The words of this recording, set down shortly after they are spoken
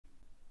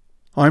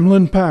I'm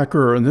Lynn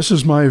Packer, and this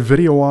is my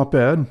video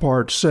op-ed,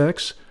 Part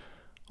 6,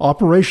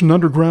 Operation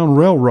Underground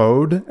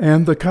Railroad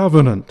and the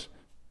Covenant.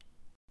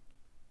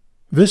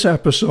 This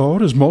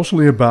episode is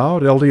mostly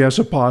about LDS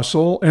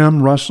Apostle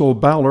M. Russell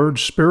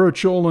Ballard's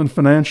spiritual and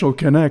financial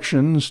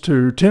connections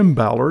to Tim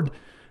Ballard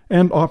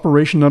and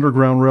Operation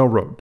Underground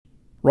Railroad.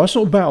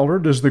 Russell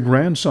Ballard is the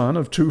grandson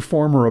of two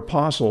former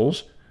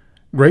apostles,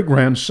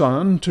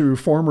 great-grandson to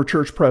former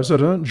church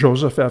president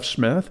Joseph F.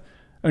 Smith,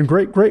 and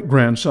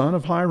great-great-grandson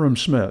of Hiram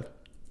Smith.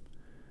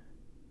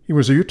 He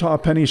was a Utah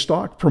penny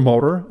stock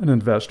promoter and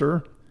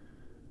investor,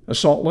 a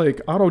Salt Lake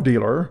auto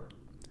dealer,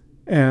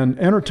 an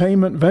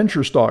entertainment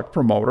venture stock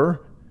promoter,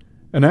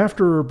 and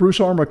after Bruce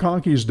R.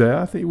 McConkie's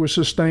death, he was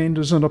sustained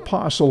as an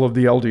apostle of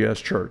the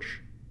LDS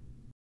Church.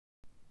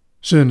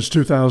 Since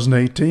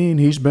 2018,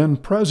 he's been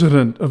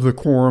president of the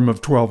Quorum of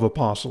 12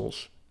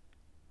 Apostles.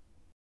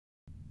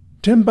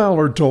 Tim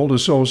Ballard told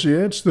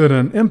associates that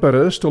an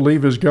impetus to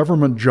leave his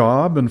government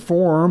job and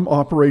form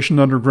Operation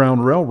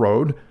Underground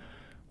Railroad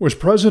was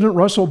President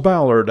Russell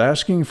Ballard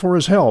asking for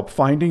his help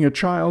finding a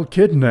child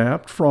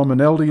kidnapped from an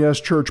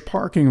LDS church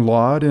parking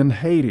lot in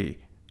Haiti.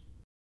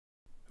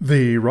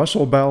 The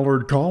Russell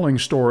Ballard calling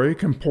story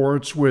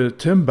comports with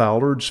Tim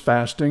Ballard's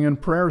fasting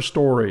and prayer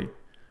story.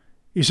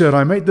 He said,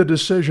 "I made the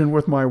decision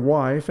with my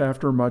wife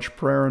after much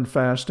prayer and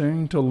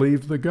fasting to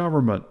leave the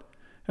government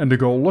and to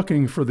go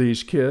looking for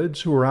these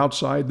kids who are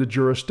outside the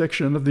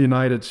jurisdiction of the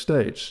United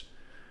States.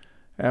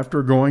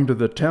 After going to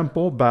the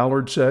temple,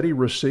 Ballard said he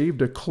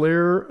received a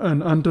clear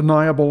and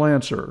undeniable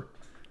answer: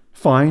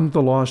 find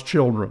the lost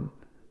children.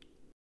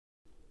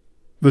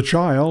 The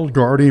child,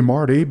 Gardy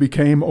Marty,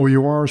 became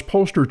OUR's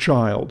poster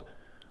child,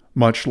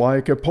 much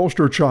like a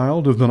poster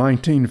child of the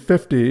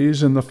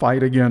 1950s in the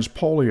fight against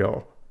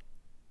polio."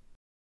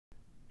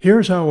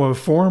 Here's how a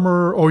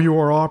former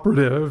OUR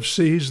operative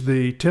sees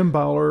the Tim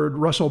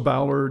Ballard-Russell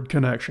Ballard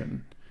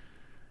connection.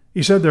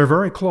 He said they're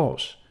very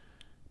close.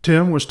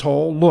 Tim was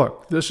told,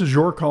 "Look, this is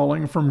your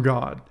calling from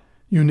God.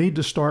 You need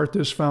to start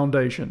this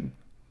foundation."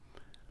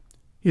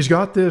 He's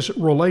got this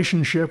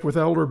relationship with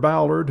Elder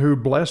Ballard, who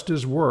blessed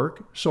his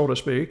work, so to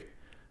speak,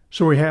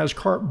 so he has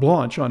carte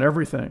blanche on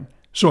everything.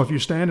 So if you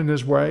stand in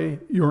his way,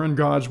 you're in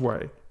God's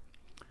way.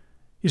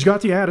 He's got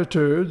the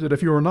attitude that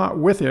if you are not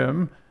with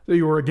him, that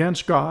you are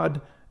against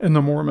God and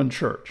the Mormon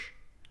Church.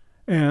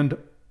 And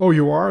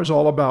OUR is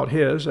all about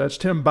his, that's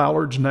Tim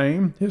Ballard's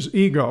name, his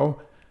ego,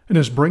 and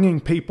is bringing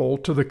people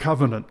to the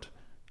covenant.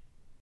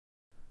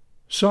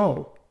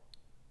 So,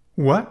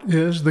 what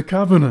is the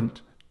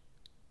covenant?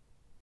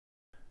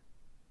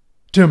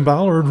 Tim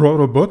Ballard wrote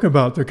a book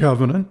about the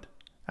covenant,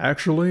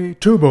 actually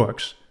 2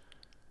 books.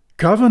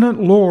 Covenant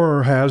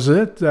Lore has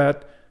it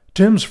that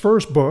Tim's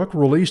first book,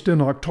 released in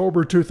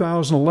October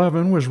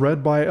 2011, was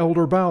read by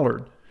Elder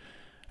Ballard.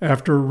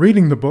 After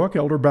reading the book,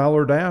 Elder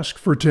Ballard asked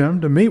for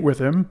Tim to meet with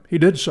him. He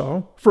did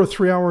so for a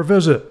 3-hour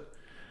visit.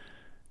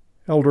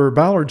 Elder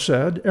Ballard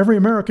said, "Every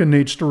American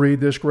needs to read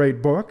this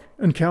great book,"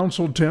 and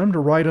counseled Tim to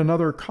write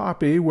another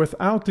copy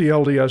without the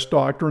LDS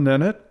doctrine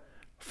in it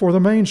for the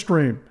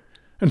mainstream,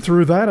 and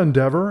through that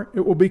endeavor,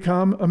 it will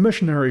become a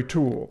missionary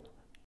tool.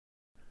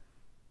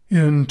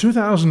 In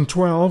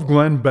 2012,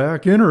 Glenn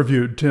Beck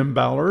interviewed Tim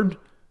Ballard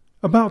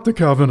about the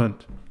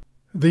covenant.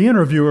 The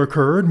interview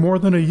occurred more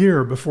than a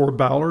year before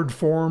Ballard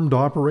formed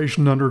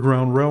Operation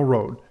Underground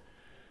Railroad.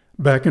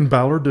 Beck and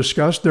Ballard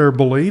discussed their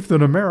belief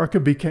that America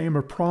became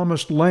a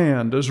promised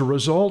land as a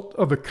result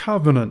of a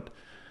covenant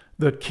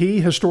that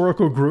key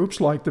historical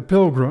groups like the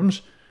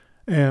Pilgrims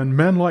and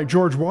men like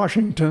George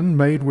Washington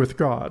made with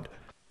God.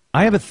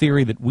 I have a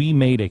theory that we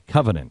made a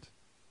covenant,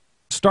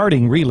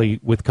 starting really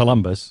with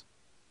Columbus.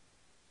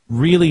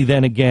 Really,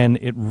 then again,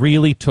 it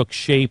really took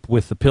shape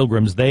with the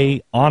Pilgrims.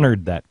 They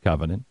honored that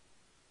covenant.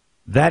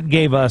 That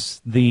gave us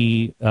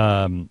the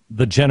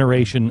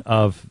generation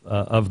of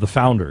the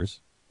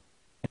founders.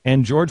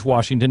 And George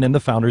Washington and the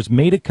founders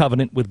made a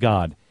covenant with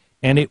God.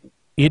 And it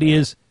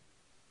is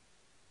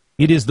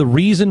the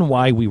reason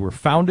why we were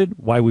founded,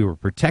 why we were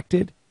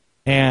protected,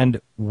 and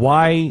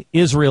why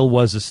Israel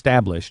was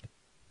established.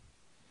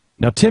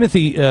 Now,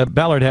 Timothy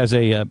Ballard has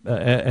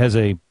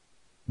the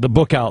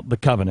book out, The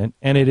Covenant,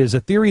 and it is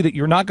a theory that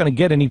you're not going to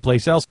get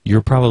anyplace else.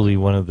 You're probably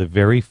one of the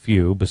very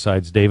few,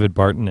 besides David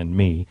Barton and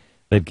me,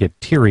 that get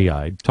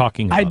teary-eyed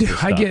talking about this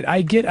stuff.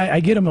 I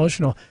get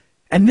emotional.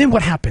 And then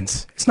what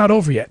happens? It's not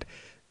over yet.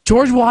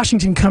 George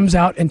Washington comes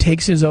out and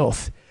takes his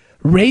oath,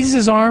 raises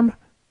his arm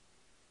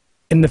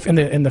in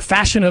the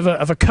fashion of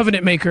a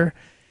covenant maker,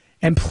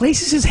 and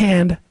places his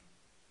hand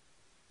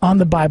on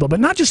the Bible,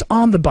 but not just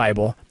on the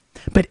Bible,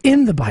 but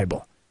in the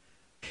Bible.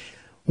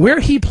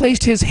 Where he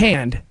placed his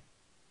hand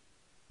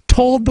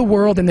told the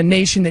world and the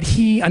nation that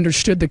he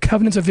understood the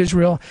covenants of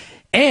Israel,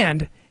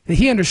 and that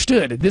he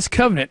understood this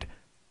covenant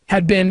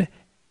had been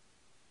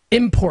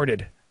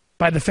imported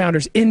by the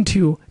founders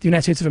into the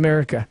United States of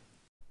America.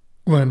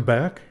 Glenn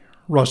Beck,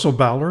 Russell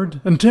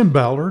Ballard, and Tim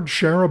Ballard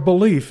share a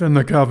belief in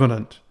the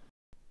covenant.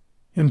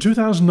 In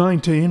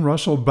 2019,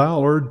 Russell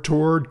Ballard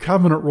toured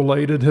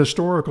covenant-related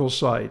historical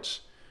sites.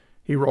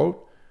 He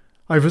wrote,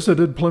 I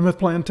visited Plymouth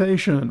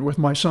Plantation with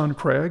my son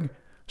Craig,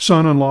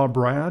 son-in-law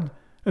Brad,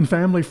 and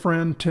family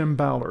friend Tim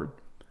Ballard.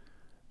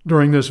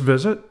 During this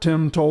visit,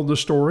 Tim told the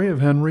story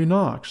of Henry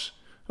Knox,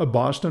 a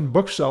Boston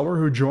bookseller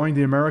who joined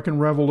the American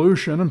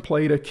Revolution and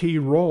played a key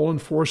role in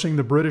forcing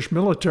the British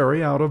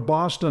military out of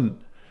Boston.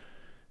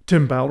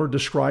 Tim Ballard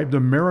described a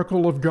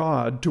miracle of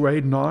God to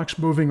aid Knox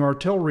moving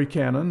artillery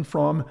cannon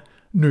from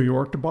New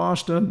York to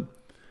Boston.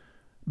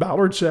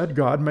 Ballard said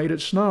God made it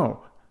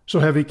snow, so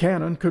heavy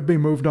cannon could be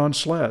moved on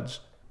sleds.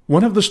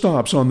 One of the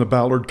stops on the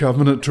Ballard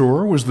Covenant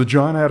tour was the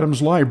John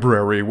Adams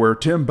Library, where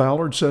Tim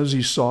Ballard says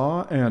he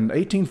saw an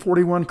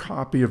 1841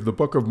 copy of the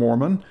Book of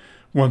Mormon,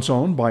 once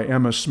owned by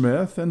Emma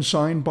Smith and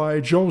signed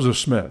by Joseph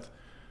Smith.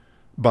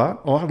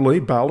 But, oddly,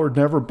 Ballard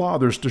never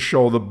bothers to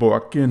show the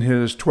book in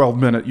his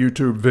 12-minute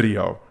YouTube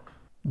video.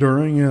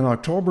 During an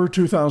October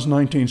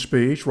 2019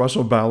 speech,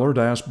 Russell Ballard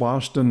asked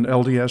Boston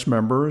LDS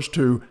members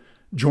to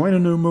join a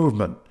new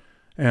movement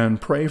and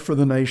pray for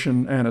the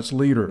nation and its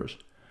leaders.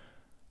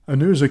 A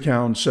news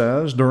account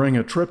says during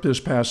a trip this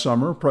past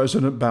summer,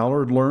 President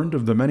Ballard learned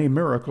of the many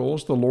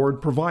miracles the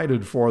Lord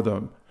provided for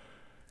them.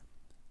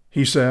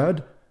 He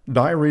said,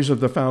 "Diaries of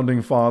the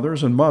Founding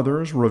Fathers and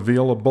Mothers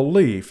reveal a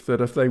belief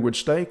that if they would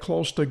stay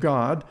close to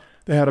God,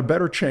 they had a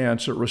better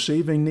chance at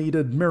receiving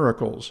needed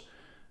miracles.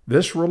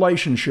 This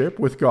relationship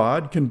with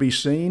God can be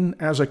seen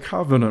as a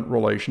covenant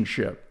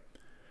relationship.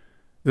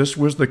 This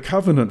was the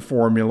covenant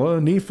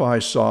formula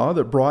Nephi saw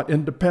that brought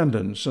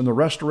independence and the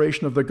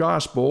restoration of the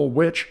gospel,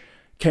 which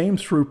came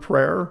through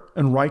prayer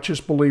and righteous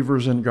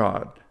believers in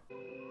God."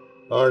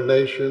 Our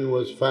nation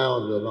was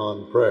founded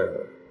on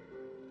prayer.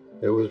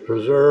 It was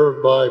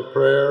preserved by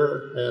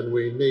prayer, and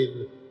we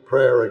need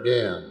prayer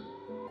again.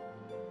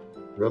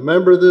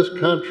 Remember, this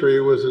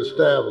country was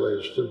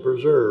established and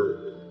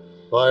preserved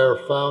by our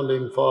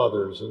founding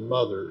fathers and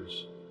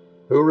mothers,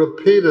 who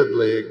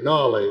repeatedly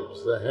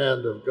acknowledged the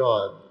hand of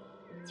God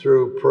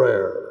through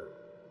prayer.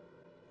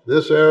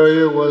 This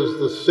area was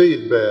the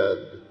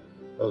seedbed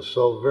of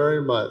so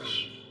very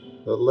much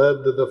that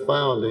led to the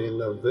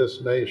founding of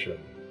this nation.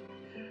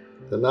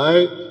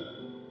 Tonight,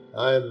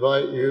 I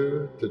invite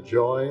you to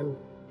join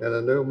in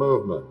a new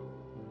movement.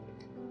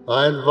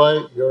 I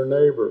invite your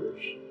neighbors,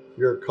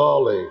 your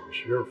colleagues,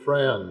 your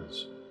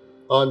friends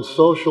on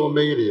social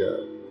media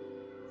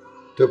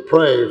to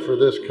pray for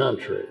this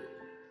country.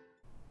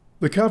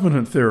 The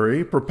covenant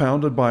theory,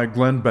 propounded by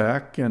Glenn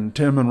Beck and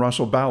Tim and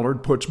Russell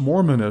Ballard, puts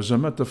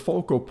Mormonism at the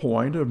focal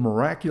point of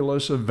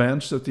miraculous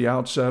events at the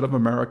outset of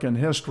American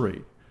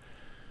history.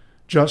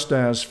 Just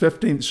as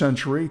 15th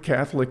century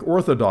Catholic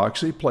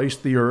orthodoxy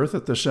placed the earth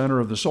at the center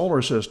of the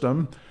solar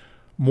system,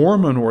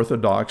 Mormon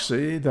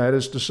orthodoxy, that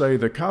is to say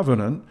the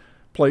covenant,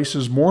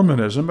 places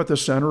Mormonism at the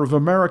center of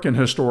American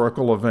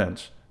historical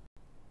events.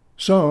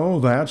 So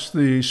that's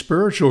the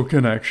spiritual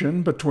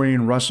connection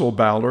between Russell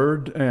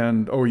Ballard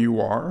and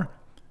OUR.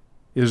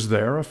 Is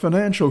there a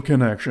financial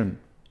connection?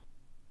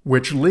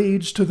 Which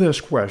leads to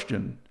this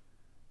question: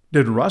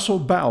 did Russell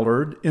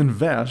Ballard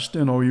invest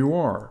in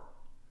OUR?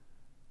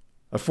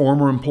 A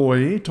former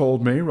employee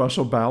told me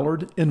Russell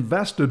Ballard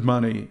invested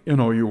money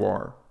in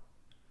OUR.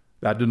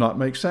 That did not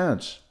make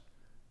sense.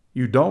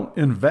 You don't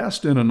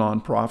invest in a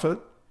nonprofit,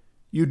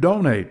 you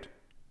donate.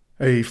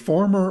 A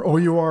former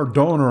OUR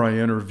donor I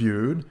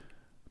interviewed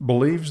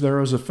believes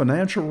there is a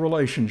financial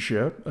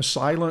relationship, a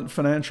silent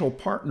financial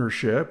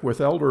partnership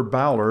with Elder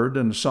Ballard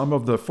and some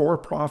of the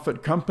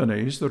for-profit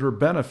companies that are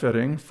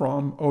benefiting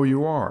from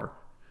OUR.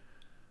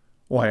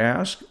 Well, I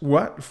asked,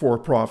 what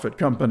for-profit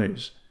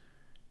companies?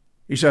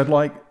 He said,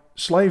 like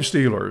slave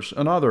stealers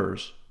and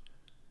others.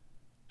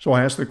 So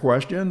I asked the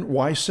question,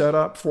 why set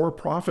up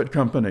for-profit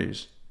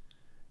companies?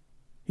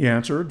 He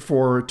answered,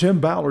 for Tim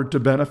Ballard to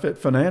benefit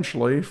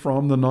financially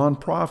from the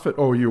nonprofit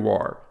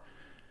OUR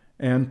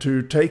and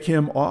to take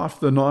him off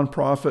the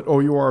nonprofit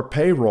OUR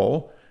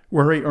payroll,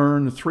 where he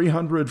earned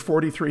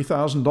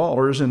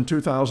 $343,000 in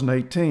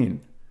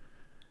 2018.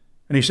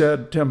 And he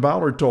said Tim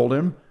Ballard told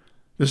him,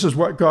 this is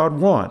what God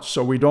wants,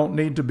 so we don't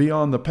need to be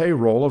on the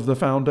payroll of the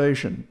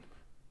foundation.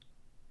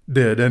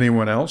 Did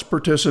anyone else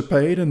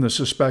participate in the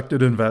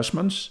suspected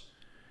investments?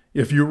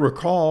 If you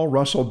recall,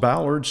 Russell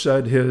Ballard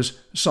said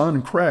his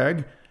son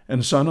Craig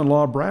and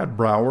son-in-law Brad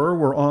Brower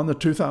were on the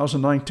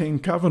 2019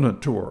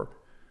 Covenant Tour.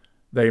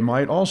 They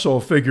might also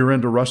figure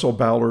into Russell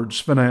Ballard's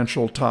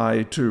financial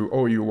tie to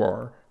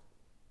OUR.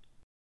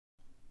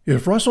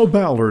 If Russell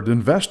Ballard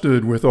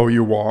invested with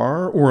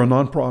OUR or a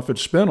nonprofit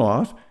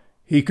spinoff,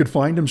 he could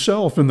find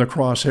himself in the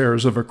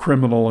crosshairs of a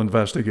criminal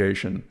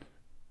investigation.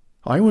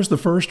 I was the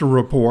first to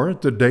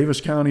report that Davis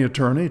County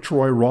Attorney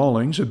Troy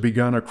Rawlings had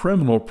begun a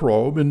criminal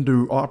probe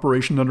into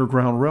Operation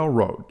Underground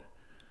Railroad.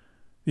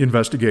 The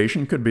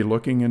investigation could be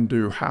looking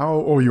into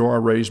how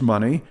OUR raised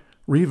money,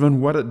 or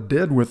even what it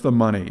did with the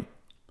money.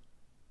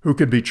 Who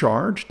could be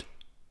charged?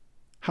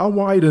 How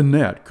wide a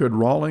net could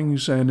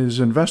Rawlings and his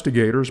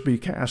investigators be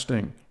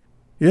casting?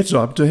 It's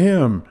up to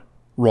him.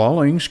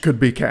 Rawlings could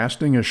be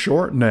casting a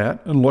short net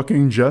and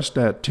looking just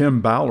at Tim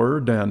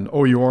Ballard and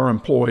OUR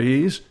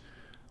employees,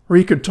 Or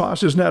he could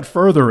toss his net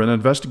further and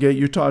investigate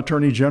Utah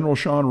Attorney General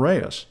Sean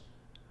Reyes.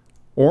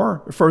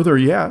 Or, further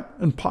yet,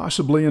 and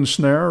possibly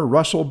ensnare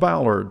Russell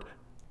Ballard.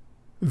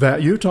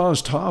 That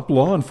Utah's top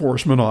law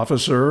enforcement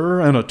officer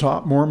and a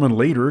top Mormon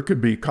leader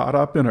could be caught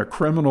up in a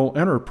criminal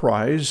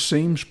enterprise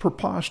seems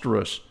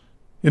preposterous.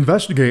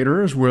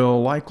 Investigators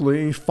will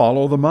likely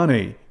follow the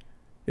money.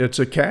 It's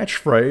a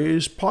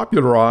catchphrase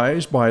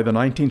popularized by the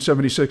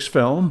 1976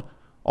 film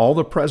All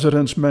the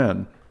President's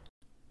Men.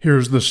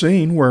 Here's the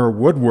scene where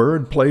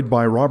Woodward, played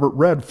by Robert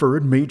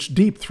Redford, meets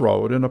Deep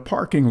Throat in a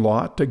parking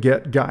lot to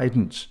get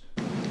guidance.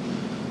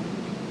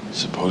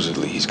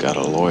 Supposedly he's got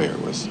a lawyer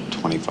with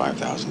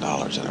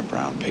 $25,000 in a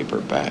brown paper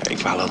bag.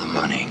 Follow the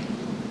money.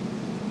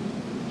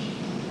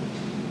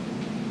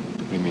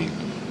 What do you mean?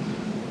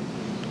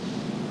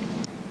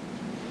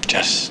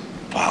 Just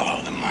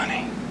follow the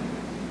money.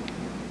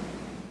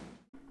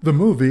 The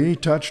movie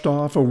touched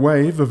off a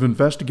wave of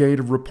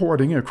investigative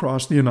reporting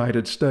across the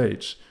United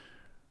States.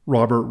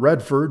 Robert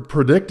Redford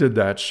predicted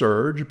that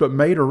surge, but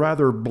made a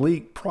rather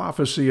bleak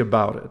prophecy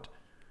about it.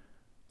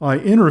 I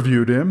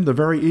interviewed him the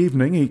very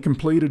evening he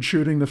completed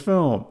shooting the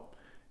film.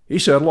 He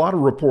said a lot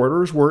of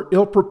reporters were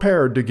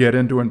ill-prepared to get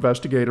into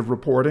investigative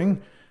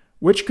reporting,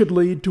 which could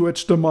lead to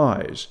its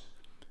demise.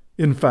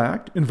 In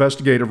fact,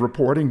 investigative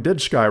reporting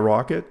did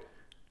skyrocket,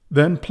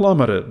 then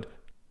plummeted,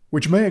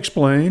 which may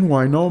explain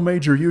why no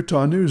major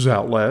Utah news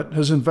outlet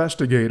has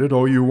investigated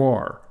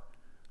OUR.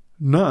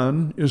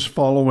 None is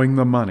following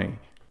the money.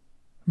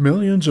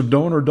 Millions of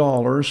donor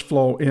dollars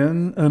flow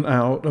in and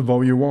out of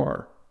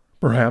OUR,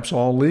 perhaps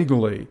all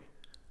legally.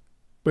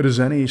 But is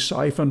any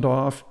siphoned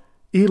off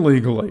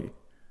illegally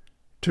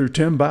to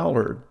Tim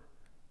Ballard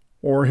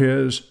or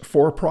his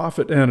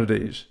for-profit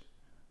entities,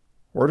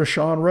 or to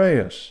Sean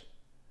Reyes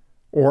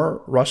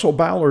or Russell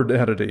Ballard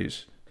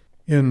entities?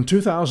 In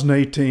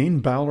 2018,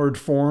 Ballard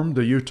formed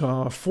the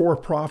Utah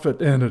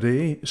for-profit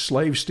entity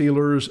Slave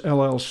Stealers,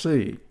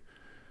 LLC.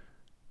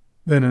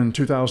 Then in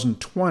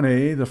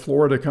 2020, the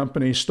Florida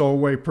company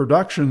Stowaway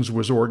Productions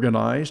was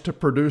organized to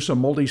produce a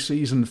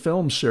multi-season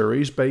film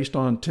series based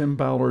on Tim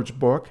Ballard's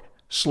book,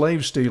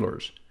 Slave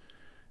Stealers.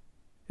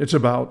 It's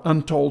about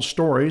untold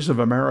stories of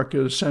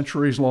America's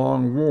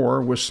centuries-long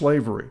war with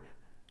slavery.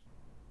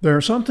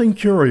 There's something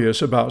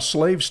curious about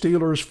Slave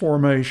Stealers'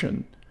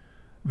 formation.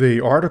 The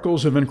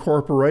Articles of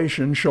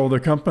Incorporation show the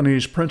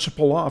company's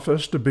principal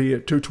office to be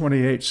at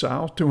 228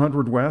 South,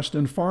 200 West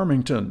in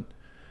Farmington.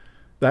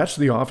 That's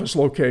the office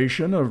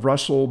location of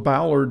Russell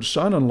Ballard's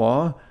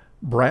son-in-law,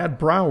 Brad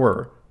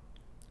Brower.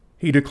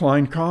 He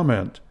declined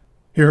comment.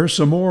 Here's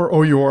some more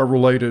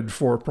OUR-related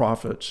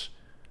for-profits.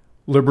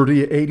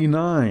 Liberty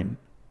 89.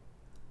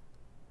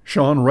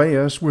 Sean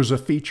Reyes was a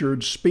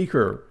featured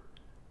speaker.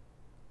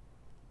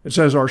 It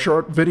says our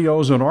short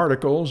videos and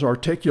articles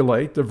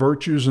articulate the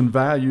virtues and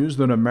values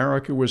that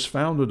America was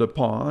founded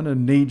upon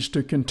and needs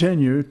to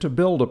continue to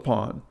build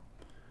upon.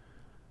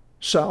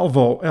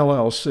 Salvo,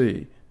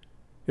 LLC.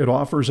 It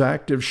offers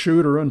active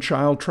shooter and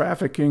child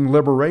trafficking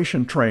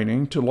liberation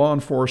training to law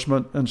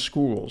enforcement and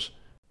schools.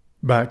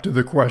 Back to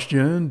the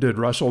question, did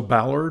Russell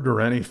Ballard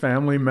or any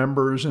family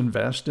members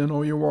invest in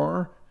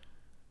OUR?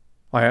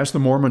 I asked the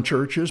Mormon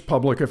Church's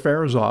Public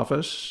Affairs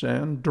Office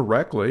and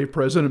directly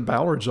President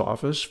Ballard's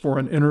office for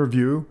an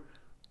interview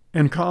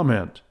and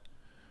comment.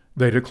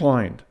 They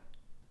declined.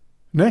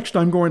 Next,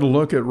 I'm going to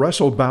look at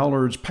Russell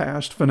Ballard's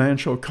past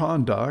financial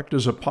conduct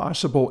as a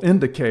possible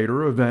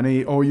indicator of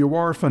any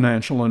OUR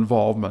financial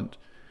involvement.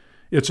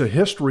 It's a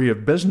history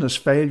of business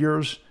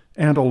failures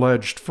and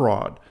alleged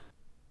fraud.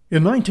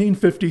 In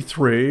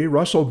 1953,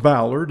 Russell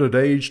Ballard, at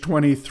age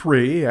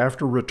 23,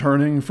 after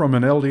returning from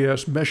an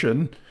LDS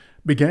mission,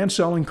 began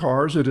selling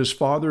cars at his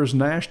father's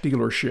Nash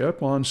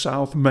dealership on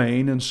South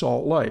Main in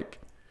Salt Lake.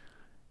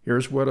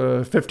 Here's what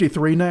a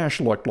 53 Nash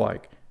looked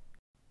like.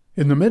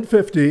 In the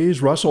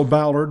mid-50s, Russell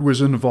Ballard was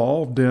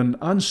involved in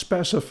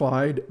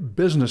unspecified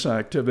business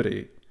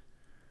activity.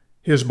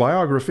 His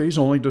biographies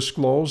only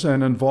disclose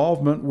an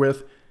involvement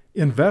with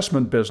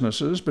investment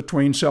businesses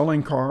between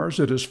selling cars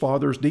at his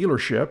father's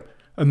dealership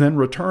and then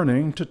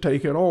returning to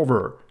take it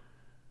over.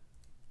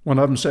 One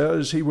of them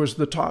says he was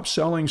the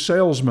top-selling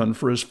salesman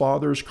for his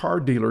father's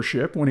car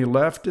dealership when he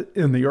left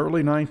in the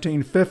early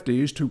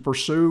 1950s to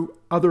pursue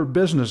other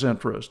business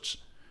interests.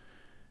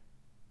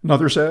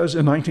 Another says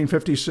in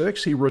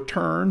 1956 he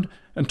returned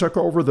and took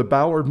over the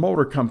Ballard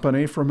Motor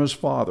Company from his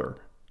father.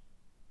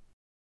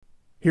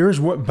 Here's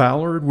what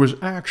Ballard was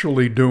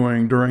actually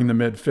doing during the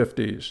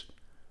mid-50s.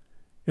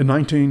 In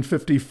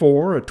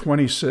 1954, at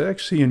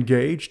 26, he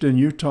engaged in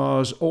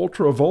Utah's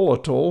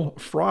ultra-volatile,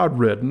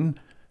 fraud-ridden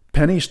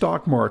penny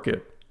stock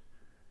market.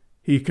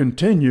 He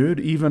continued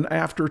even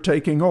after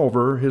taking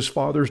over his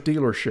father's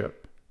dealership.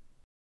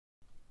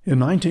 In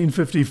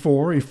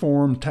 1954, he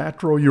formed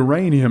Tatro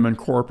Uranium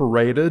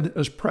Incorporated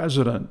as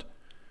president.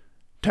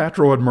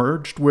 Tatro had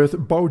merged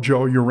with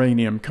Bojo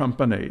Uranium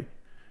Company.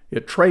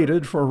 It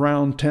traded for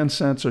around 10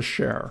 cents a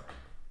share.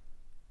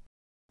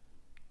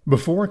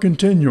 Before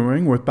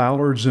continuing with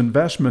Ballard's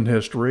investment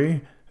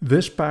history,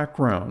 this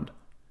background.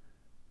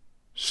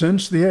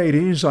 Since the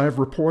 80s, I've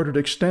reported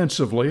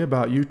extensively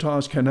about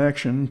Utah's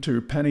connection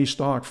to penny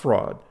stock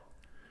fraud.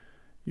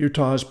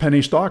 Utah's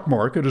penny stock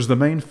market is the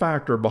main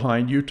factor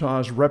behind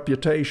Utah's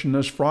reputation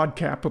as fraud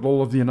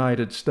capital of the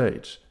United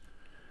States.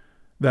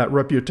 That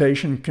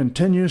reputation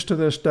continues to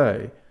this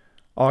day,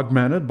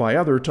 augmented by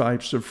other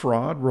types of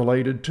fraud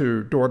related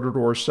to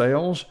door-to-door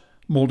sales,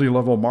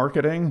 multi-level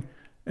marketing,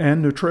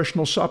 and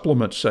nutritional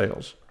supplement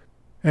sales.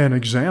 An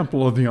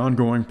example of the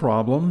ongoing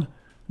problem,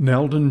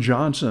 Neldon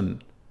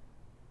Johnson.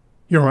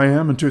 Here I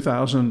am in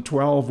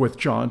 2012 with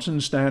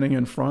Johnson standing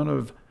in front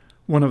of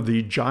one of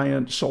the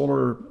giant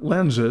solar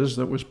lenses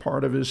that was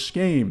part of his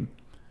scheme.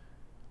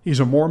 He's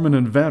a Mormon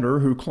inventor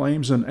who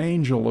claims an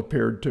angel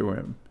appeared to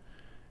him.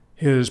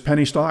 His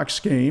penny stock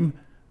scheme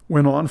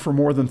went on for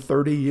more than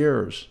 30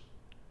 years.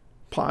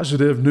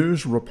 Positive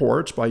news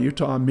reports by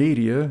Utah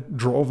media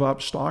drove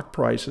up stock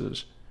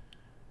prices.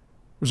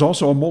 There was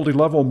also a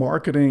multi-level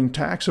marketing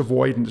tax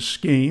avoidance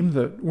scheme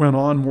that went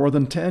on more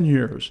than 10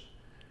 years.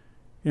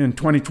 In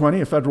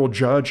 2020, a federal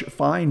judge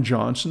fined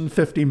Johnson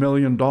 $50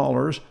 million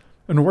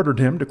and ordered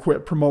him to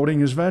quit promoting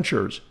his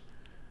ventures.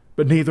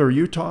 But neither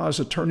Utah's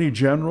Attorney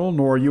General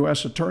nor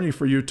U.S. Attorney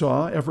for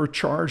Utah ever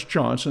charged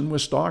Johnson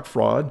with stock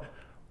fraud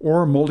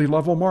or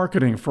multi-level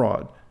marketing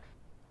fraud.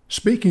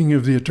 Speaking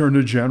of the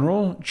Attorney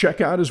General,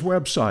 check out his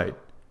website.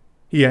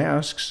 He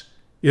asks,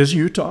 "Is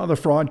Utah the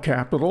fraud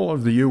capital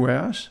of the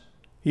U.S.?"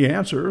 He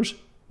answers,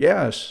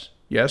 "Yes,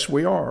 yes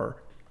we are."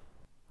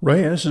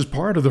 Reyes is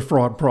part of the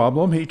fraud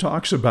problem he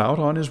talks about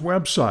on his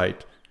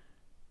website.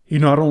 He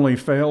not only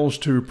fails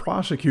to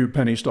prosecute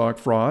penny stock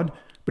fraud,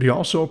 but he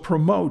also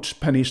promotes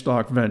penny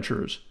stock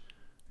ventures.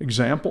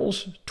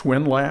 Examples: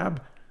 Twin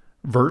Lab,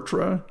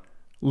 Vertra,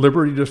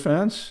 Liberty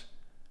Defense,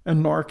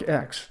 and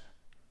NarcX.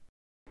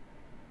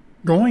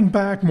 Going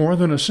back more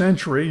than a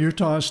century,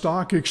 Utah's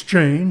stock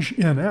exchange,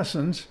 in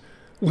essence,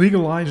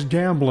 legalized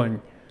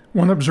gambling.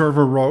 One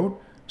observer wrote,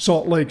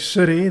 "Salt Lake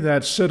City,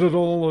 that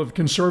citadel of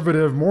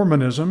conservative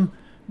Mormonism,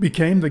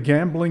 became the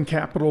gambling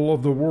capital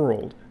of the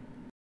world."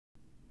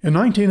 In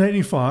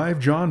 1985,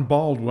 John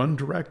Baldwin,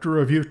 director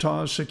of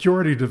Utah's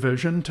Security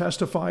Division,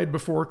 testified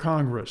before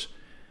Congress.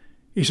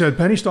 He said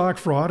penny stock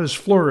fraud has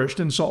flourished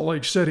in Salt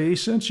Lake City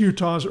since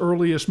Utah's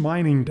earliest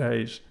mining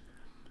days.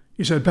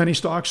 He said penny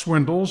stock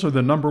swindles are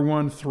the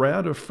 #1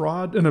 threat of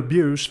fraud and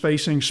abuse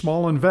facing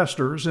small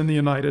investors in the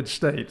United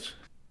States.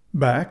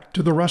 Back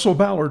to the Russell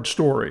Ballard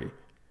story.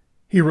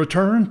 He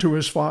returned to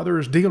his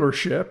father's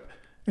dealership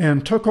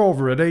and took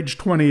over at age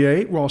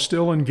 28 while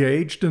still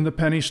engaged in the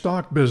penny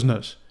stock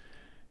business.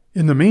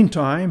 In the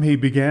meantime, he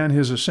began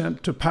his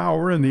ascent to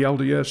power in the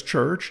LDS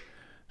Church,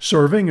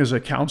 serving as a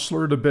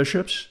counselor to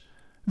bishops,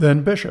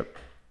 then bishop.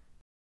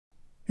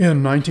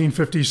 In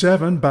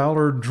 1957,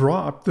 Ballard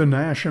dropped the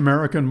Nash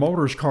American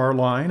Motors car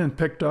line and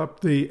picked up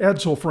the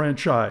Edsel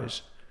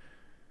franchise.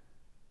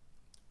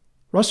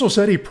 Russell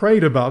said he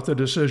prayed about the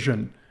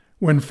decision.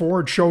 When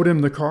Ford showed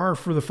him the car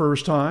for the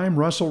first time,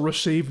 Russell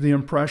received the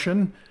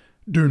impression,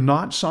 "Do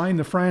not sign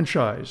the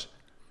franchise."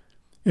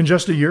 In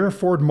just a year,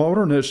 Ford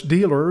Motor and its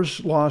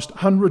dealers lost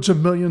hundreds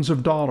of millions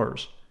of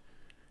dollars.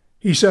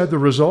 He said, "The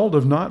result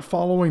of not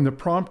following the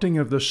prompting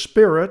of the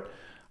Spirit,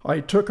 I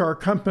took our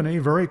company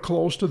very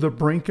close to the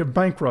brink of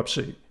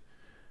bankruptcy."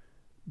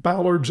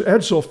 Ballard's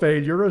Edsel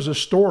failure is a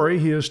story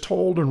he has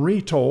told and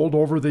retold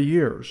over the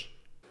years.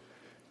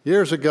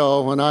 Years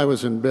ago, when I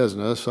was in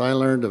business, I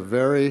learned a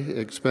very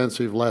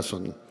expensive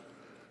lesson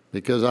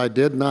because I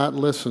did not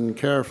listen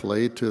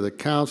carefully to the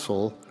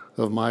counsel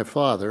of my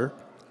father,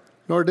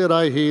 nor did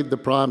I heed the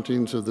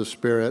promptings of the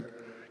Spirit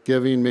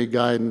giving me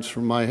guidance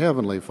from my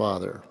Heavenly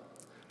Father.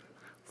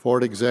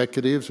 Ford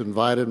executives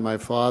invited my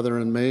father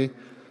and me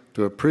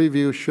to a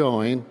preview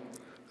showing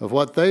of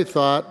what they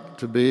thought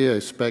to be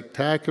a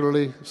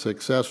spectacularly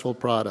successful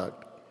product.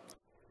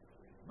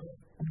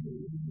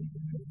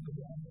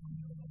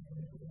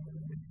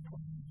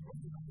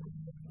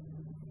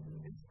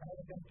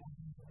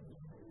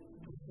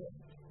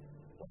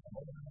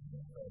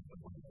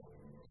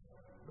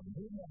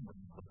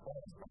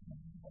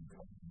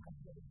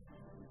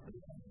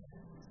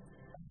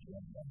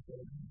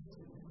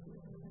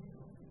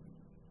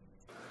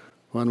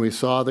 When we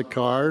saw the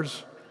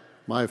cars,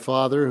 my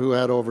father, who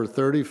had over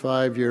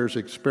 35 years'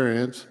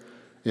 experience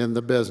in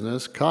the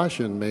business,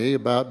 cautioned me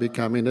about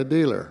becoming a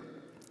dealer.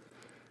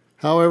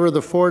 However,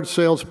 the Ford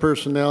sales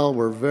personnel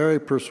were very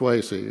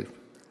persuasive,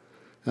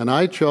 and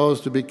I chose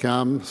to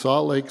become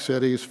Salt Lake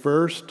City's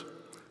first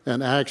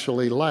and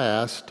actually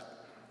last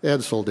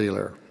Edsel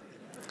dealer.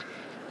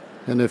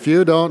 And if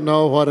you don't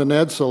know what an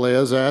Edsel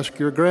is, ask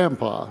your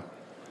grandpa,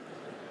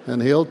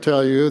 and he'll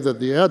tell you that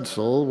the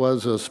Edsel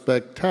was a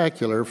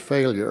spectacular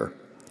failure.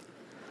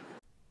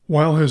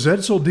 While his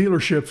Edsel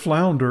dealership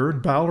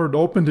floundered, Ballard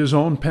opened his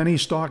own penny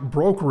stock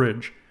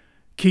brokerage,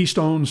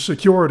 Keystone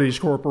Securities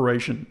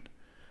Corporation.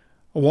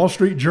 A Wall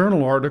Street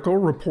Journal article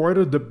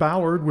reported that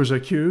Ballard was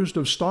accused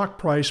of stock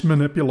price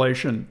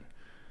manipulation.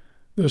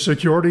 The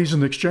Securities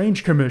and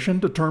Exchange Commission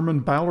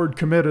determined Ballard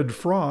committed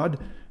fraud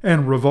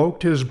and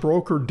revoked his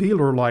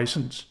broker-dealer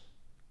license.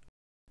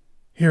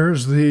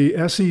 Here's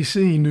the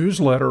SEC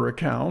newsletter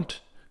account.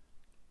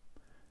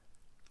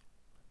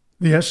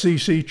 The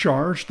SEC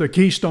charged the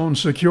Keystone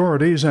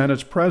Securities and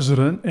its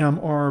president,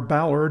 M.R.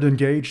 Ballard,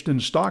 engaged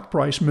in stock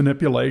price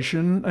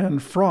manipulation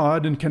and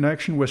fraud in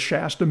connection with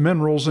Shasta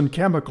Minerals and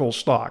Chemical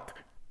stock.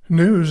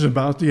 News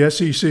about the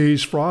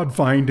SEC's fraud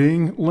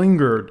finding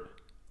lingered.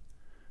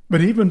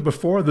 But even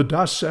before the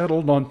dust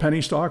settled on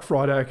penny stock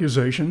fraud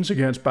accusations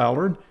against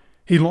Ballard,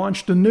 he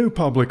launched a new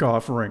public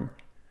offering.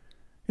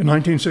 In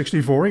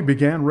 1964, he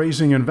began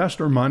raising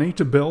investor money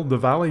to build the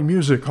Valley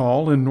Music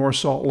Hall in North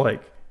Salt Lake.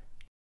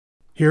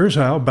 Here's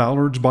how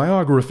Ballard's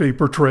biography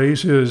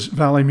portrays his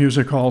Valley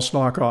Music Hall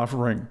stock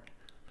offering.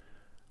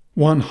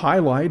 One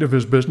highlight of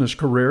his business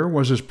career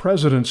was his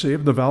presidency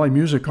of the Valley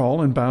Music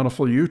Hall in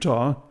Bountiful,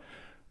 Utah,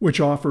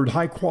 which offered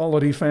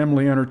high-quality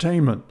family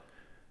entertainment.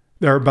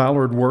 There,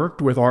 Ballard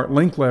worked with Art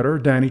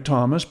Linkletter, Danny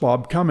Thomas,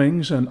 Bob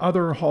Cummings, and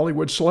other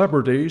Hollywood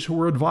celebrities who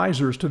were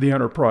advisors to the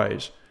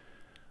enterprise.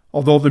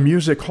 Although the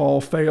music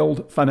hall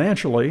failed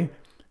financially,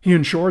 he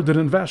ensured that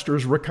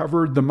investors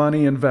recovered the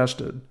money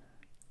invested.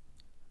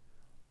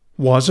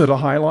 Was it a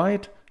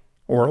highlight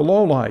or a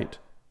lowlight?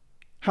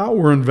 How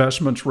were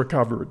investments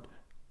recovered?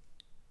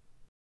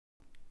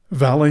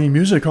 Valley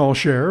Music Hall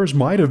shares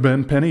might have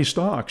been penny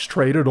stocks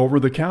traded over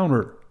the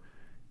counter.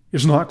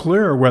 It's not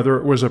clear whether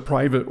it was a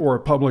private or a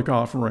public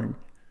offering.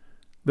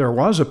 There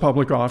was a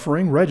public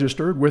offering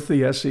registered with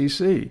the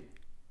SEC.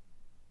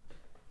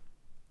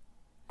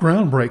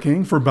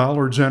 Groundbreaking for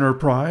Ballard's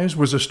enterprise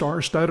was a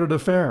star-studded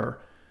affair.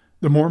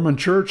 The Mormon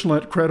Church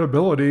lent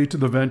credibility to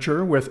the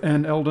venture with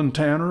N. Eldon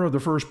Tanner of the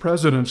First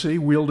Presidency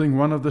wielding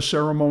one of the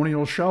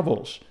ceremonial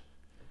shovels.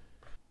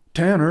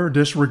 Tanner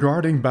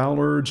disregarding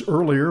Ballard's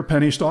earlier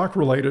penny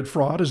stock-related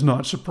fraud is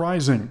not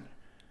surprising.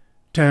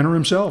 Tanner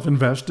himself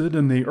invested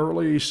in the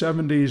early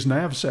 70s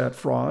NAVSAT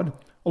fraud,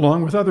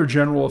 along with other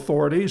general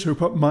authorities who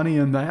put money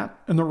in that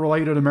and the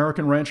related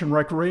American Ranch and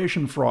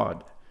Recreation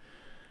fraud.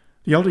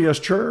 The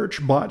LDS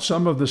Church bought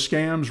some of the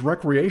scam's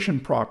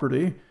recreation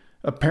property,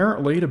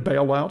 apparently to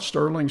bail out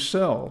Sterling's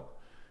cell.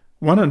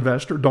 One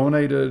investor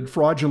donated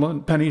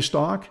fraudulent penny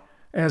stock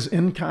as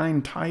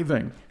in-kind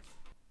tithing.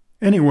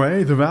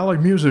 Anyway, the Valley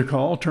Music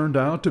Hall turned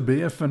out to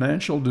be a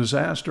financial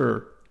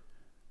disaster.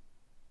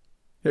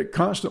 It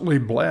constantly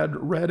bled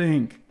red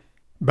ink.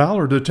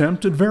 Ballard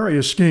attempted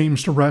various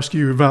schemes to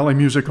rescue Valley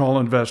Music Hall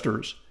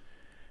investors.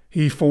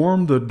 He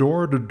formed the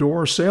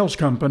door-to-door sales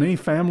company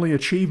Family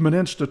Achievement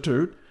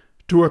Institute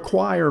to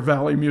acquire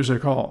Valley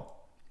Music Hall.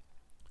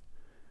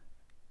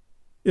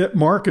 It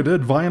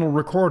marketed vinyl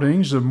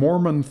recordings of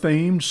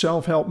Mormon-themed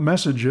self-help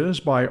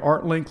messages by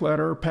Art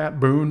Linkletter, Pat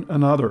Boone,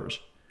 and others.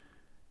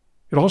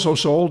 It also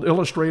sold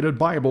illustrated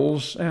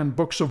Bibles and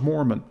Books of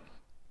Mormon.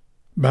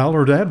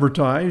 Ballard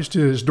advertised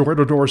his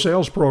door-to-door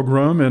sales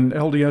program in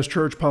LDS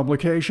Church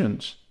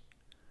publications.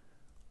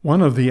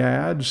 One of the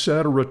ads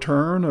said a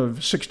return of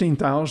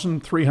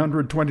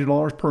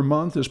 $16,320 per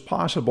month is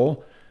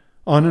possible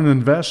on an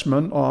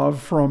investment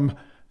of from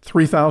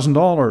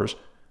 $3,000.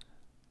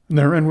 And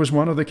therein was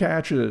one of the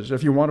catches.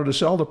 If you wanted to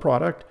sell the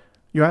product,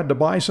 you had to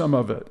buy some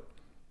of it.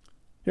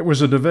 It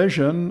was a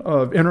division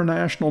of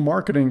International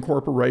Marketing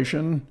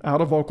Corporation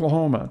out of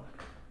Oklahoma.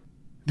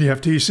 The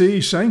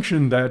FTC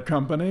sanctioned that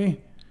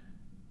company.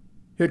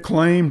 It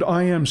claimed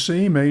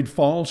IMC made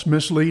false,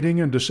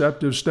 misleading, and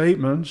deceptive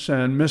statements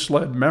and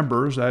misled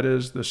members, that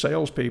is, the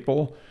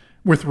salespeople,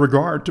 with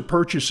regard to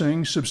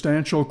purchasing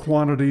substantial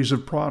quantities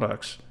of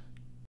products.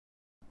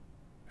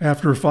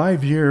 After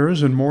 5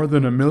 years and more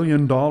than $1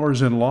 million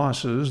in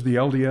losses, the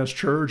LDS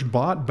Church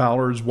bought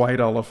Ballard's White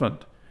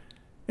Elephant.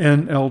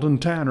 N. Eldon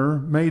Tanner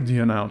made the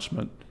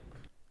announcement.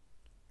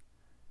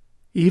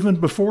 Even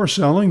before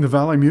selling the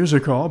Valley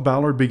Music Hall,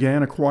 Ballard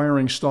began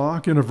acquiring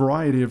stock in a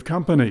variety of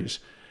companies,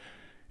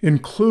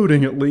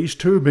 including at least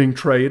 2 being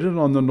traded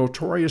on the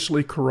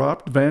notoriously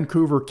corrupt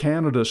Vancouver,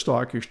 Canada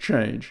Stock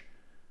Exchange.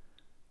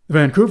 The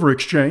Vancouver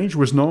Exchange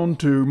was known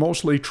to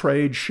mostly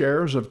trade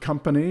shares of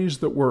companies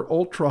that were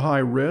ultra-high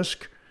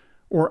risk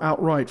or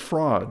outright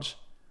frauds.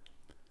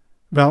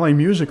 Valley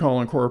Music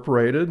Hall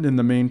Incorporated, in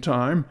the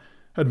meantime,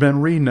 had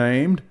been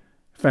renamed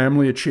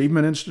Family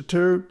Achievement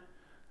Institute,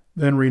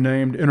 then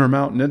renamed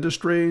Intermountain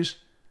Industries,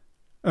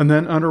 and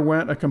then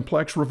underwent a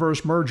complex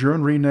reverse merger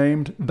and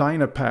renamed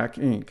Dynapac,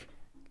 Inc.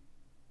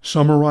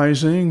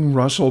 Summarizing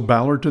Russell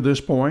Ballard to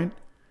this point,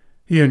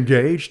 he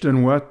engaged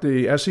in what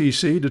the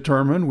SEC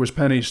determined was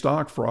penny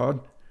stock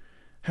fraud,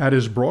 had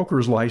his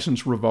broker's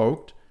license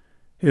revoked,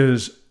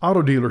 his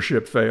auto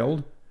dealership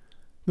failed,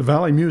 the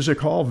Valley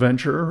Music Hall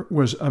venture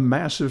was a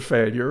massive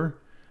failure,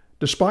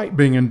 despite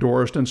being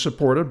endorsed and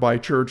supported by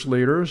church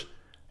leaders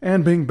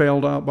and being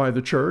bailed out by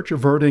the church,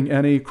 averting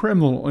any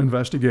criminal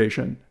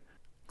investigation.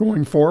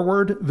 Going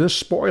forward, this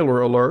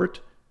spoiler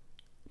alert,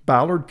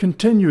 Ballard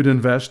continued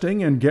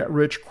investing in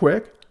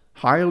get-rich-quick,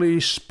 highly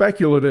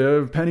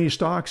speculative penny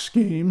stock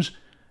schemes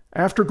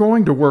after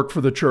going to work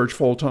for the church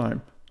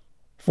full-time.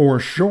 For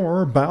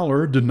sure,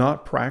 Ballard did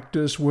not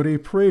practice what he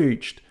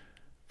preached.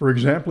 For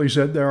example, he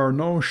said there are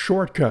no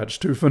shortcuts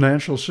to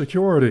financial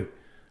security.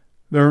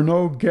 There are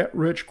no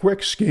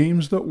get-rich-quick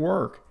schemes that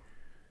work.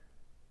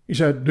 He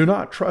said, do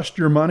not trust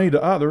your money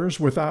to others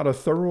without a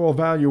thorough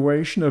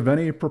evaluation of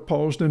any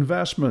proposed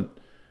investment.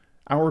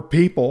 Our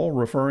people,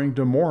 referring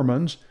to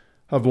Mormons,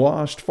 have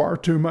lost far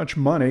too much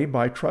money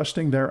by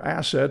trusting their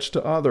assets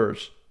to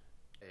others.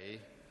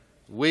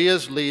 We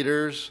as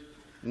leaders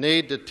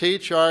need to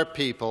teach our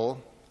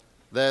people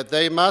that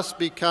they must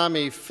become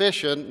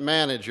efficient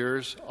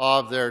managers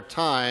of their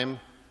time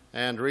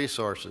and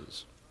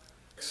resources.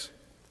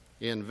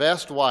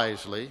 Invest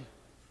wisely,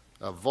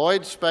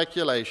 avoid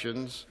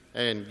speculations,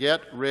 and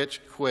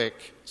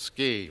get-rich-quick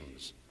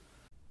schemes.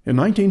 In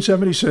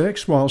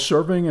 1976, while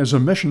serving as a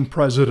mission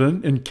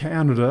president in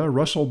Canada,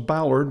 Russell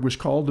Ballard was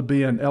called to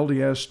be an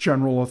LDS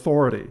General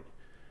Authority.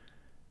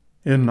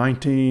 In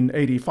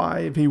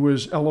 1985, he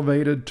was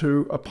elevated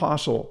to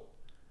apostle.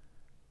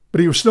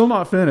 But he was still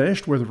not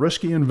finished with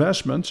risky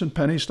investments in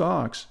penny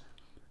stocks.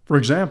 For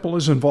example,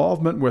 his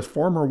involvement with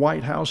former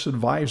White House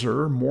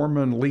advisor,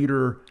 Mormon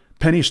leader,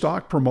 penny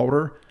stock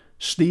promoter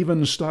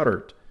Stephen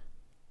Studdert.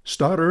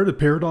 Studdert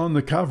appeared on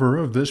the cover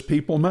of This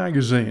People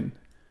magazine.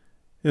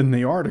 In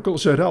the article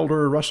said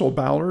Elder Russell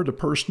Ballard, a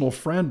personal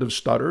friend of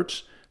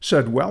Studdert's,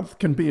 said wealth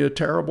can be a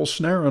terrible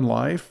snare in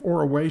life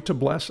or a way to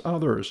bless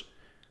others.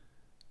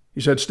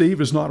 He said, Steve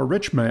is not a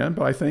rich man,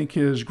 but I think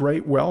his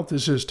great wealth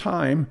is his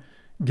time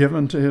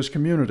given to his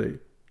community.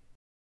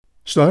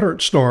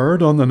 Studdert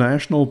starred on the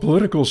national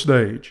political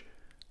stage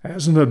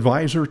as an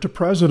advisor to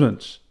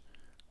presidents,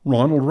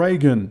 Ronald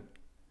Reagan,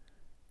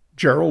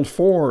 Gerald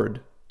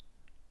Ford,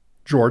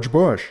 George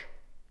Bush.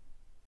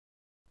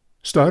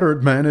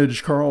 Studdert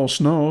managed Carl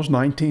Snow's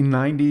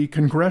 1990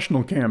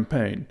 congressional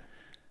campaign,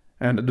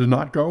 and it did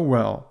not go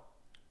well.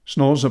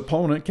 Snow's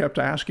opponent kept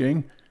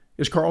asking,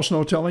 is Carl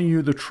Snow telling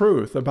you the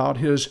truth about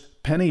his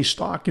penny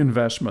stock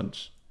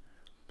investments?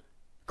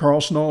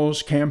 Carl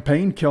Snow's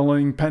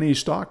campaign-killing penny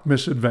stock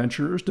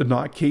misadventures did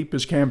not keep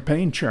his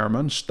campaign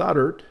chairman,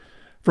 Studdert,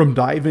 from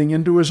diving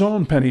into his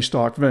own penny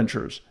stock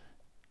ventures.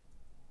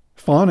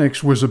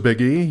 Phonics was a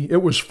biggie.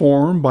 It was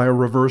formed by a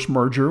reverse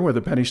merger with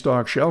a penny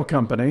stock shell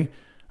company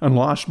and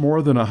lost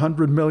more than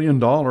 $100 million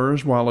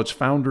while its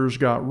founders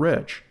got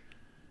rich.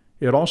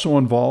 It also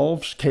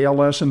involves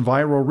KLS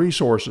Enviro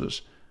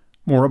Resources.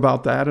 More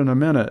about that in a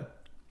minute.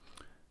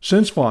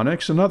 Since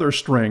Phonics, another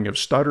string of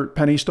Studdert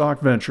penny stock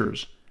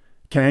ventures: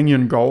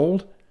 Canyon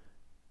Gold,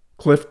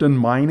 Clifton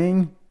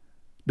Mining,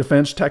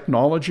 Defense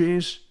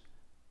Technologies,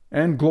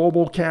 and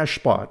Global Cash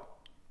Spot.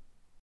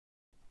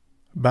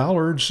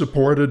 Ballard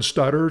supported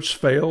Studdert's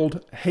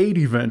failed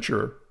Haiti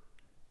venture.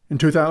 In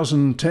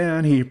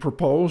 2010, he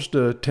proposed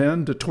a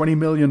 $10 to $20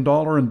 million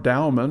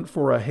endowment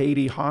for a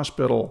Haiti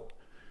hospital.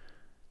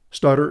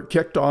 Studdert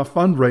kicked off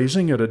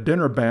fundraising at a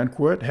dinner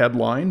banquet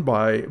headlined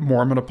by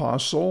Mormon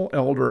apostle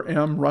Elder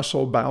M.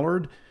 Russell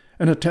Ballard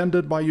and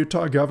attended by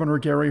Utah Governor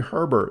Gary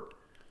Herbert.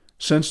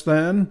 Since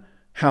then,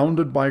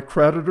 hounded by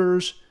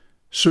creditors,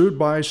 sued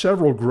by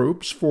several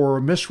groups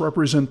for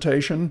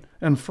misrepresentation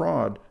and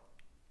fraud.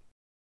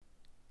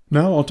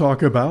 Now I'll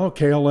talk about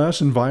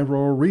KLS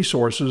Enviro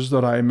Resources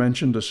that I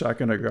mentioned a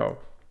second ago.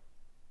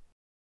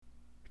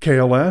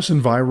 KLS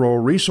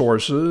Enviro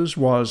Resources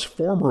was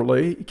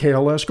formerly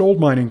KLS Gold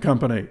Mining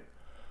Company. It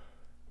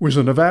was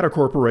a Nevada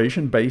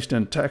corporation based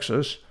in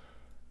Texas.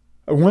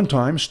 At one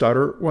time,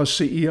 Studdert was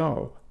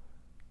CEO.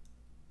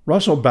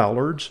 Russell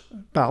Ballard's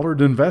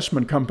Ballard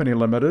Investment Company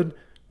Limited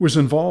was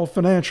involved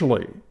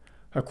financially,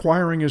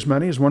 acquiring as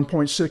many as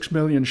 1.6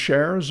 million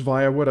shares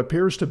via what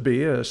appears to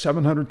be a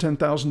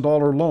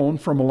 $710,000 loan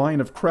from a line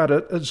of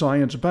credit at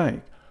Zions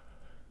Bank.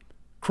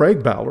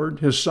 Craig Ballard,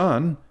 his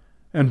son,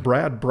 and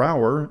Brad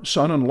Brower,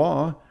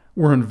 son-in-law,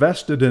 were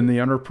invested in the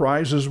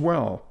enterprise as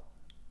well.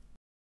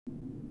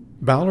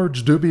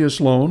 Ballard's dubious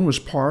loan was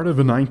part of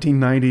a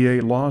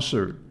 1998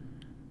 lawsuit.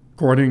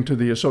 According to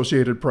the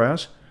Associated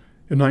Press,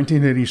 in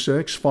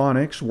 1986,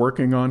 Phonics,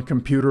 working on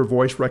computer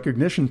voice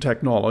recognition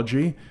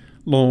technology,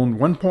 loaned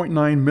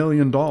 $1.9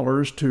 million to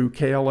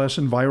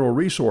KLS Enviro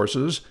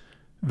Resources,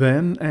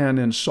 then an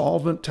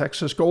insolvent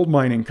Texas gold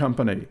mining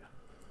company.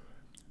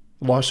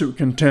 The lawsuit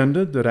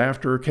contended that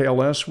after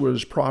KLS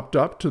was propped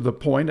up to the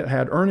point it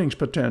had earnings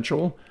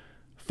potential,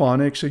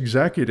 Phonics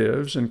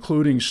executives,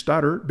 including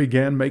Studdert,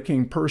 began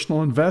making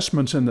personal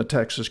investments in the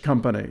Texas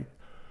company.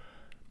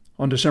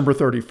 On December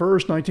 31,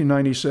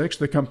 1996,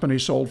 the company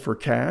sold for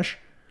cash,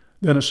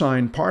 then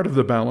assigned part of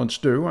the balance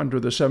due under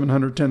the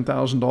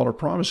 $710,000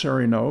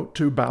 promissory note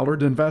to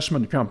Ballard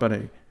Investment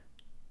Company.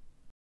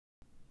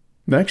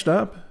 Next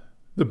up,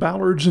 the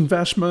Ballard's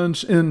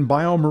investments in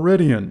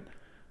BioMeridian,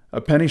 a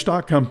penny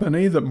stock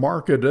company that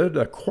marketed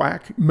a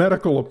quack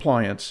medical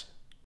appliance.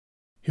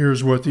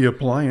 Here's what the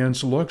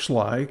appliance looks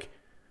like.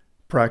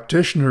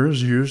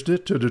 Practitioners used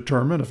it to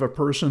determine if a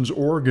person's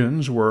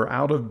organs were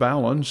out of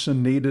balance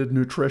and needed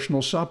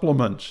nutritional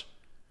supplements.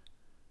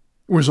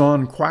 It was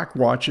on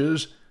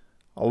QuackWatch's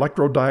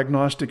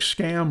electrodiagnostic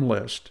scam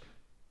list.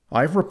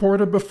 I've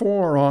reported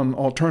before on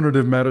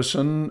alternative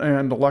medicine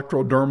and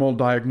electrodermal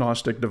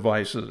diagnostic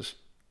devices.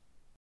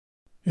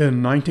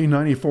 In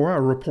 1994, I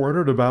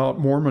reported about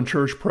Mormon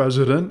Church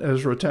President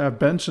Ezra Taft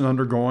Benson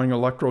undergoing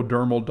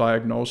electrodermal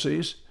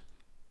diagnoses.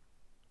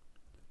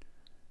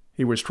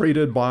 He was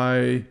treated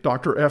by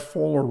Dr. F.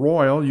 Fuller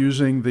Royal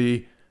using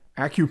the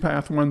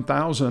AcuPath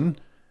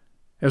 1000.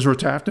 Ezra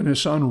Taft and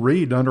his son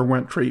Reed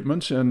underwent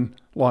treatments in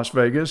Las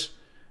Vegas,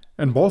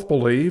 and both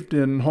believed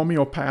in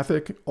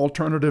homeopathic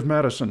alternative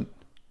medicine.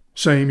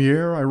 Same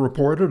year, I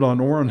reported on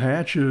Orrin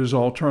Hatch's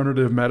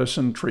alternative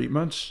medicine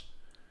treatments.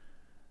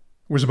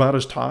 It was about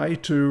his tie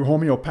to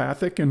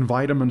homeopathic and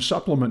vitamin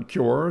supplement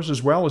cures,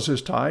 as well as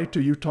his tie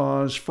to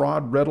Utah's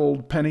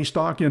fraud-riddled penny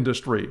stock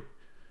industry.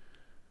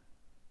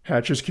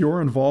 Hatch's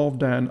cure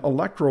involved an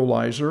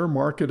electrolyzer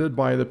marketed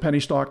by the penny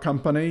stock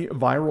company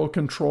Viral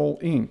Control,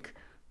 Inc.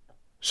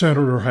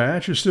 Senator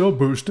Hatch is still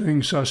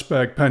boosting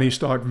suspect penny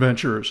stock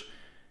ventures.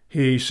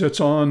 He sits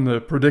on the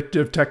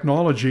Predictive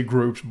Technology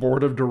Group's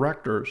board of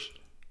directors.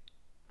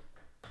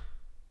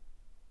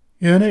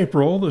 In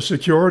April, the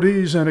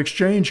Securities and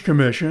Exchange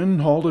Commission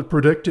halted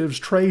Predictive's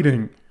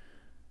trading.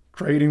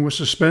 Trading was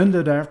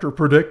suspended after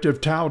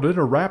Predictive touted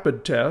a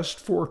rapid test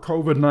for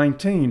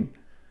COVID-19.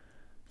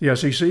 The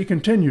SEC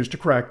continues to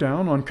crack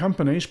down on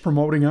companies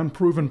promoting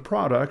unproven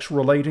products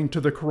relating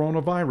to the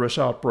coronavirus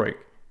outbreak.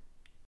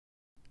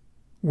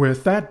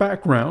 With that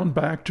background,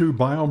 back to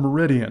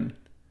BioMeridian.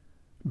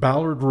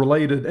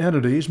 Ballard-related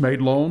entities made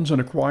loans and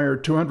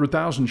acquired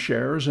 200,000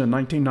 shares in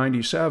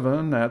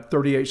 1997 at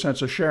 38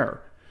 cents a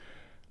share.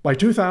 By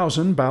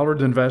 2000,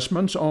 Ballard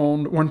Investments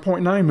owned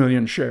 1.9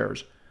 million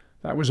shares.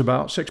 That was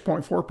about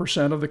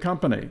 6.4% of the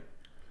company.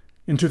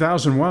 In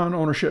 2001,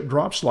 ownership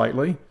dropped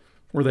slightly.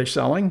 Were they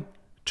selling?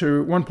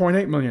 To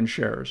 1.8 million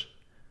shares.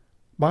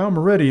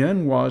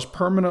 BioMeridian was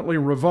permanently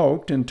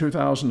revoked in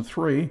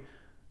 2003.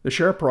 The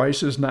share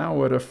price is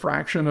now at a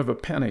fraction of a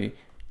penny.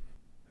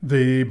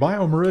 The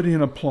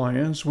BioMeridian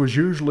appliance was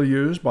usually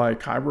used by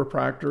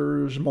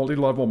chiropractors,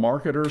 multi-level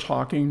marketers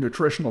hawking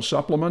nutritional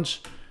supplements,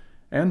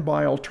 and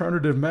by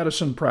alternative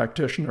medicine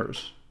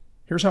practitioners.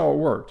 Here's how it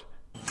worked.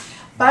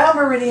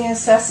 BioMeridian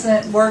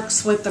assessment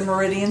works with the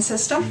meridian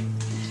system.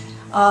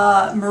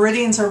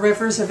 Meridians are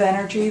rivers of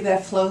energy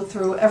that flow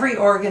through every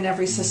organ,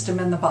 every system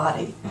in the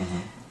body.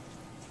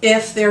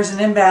 If there's an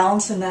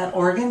imbalance in that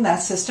organ, that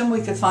system,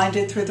 we could find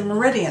it through the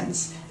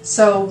meridians.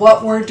 So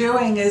what we're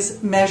doing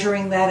is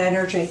measuring that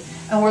energy,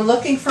 and we're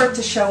looking for it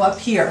to show up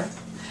here.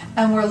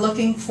 And we're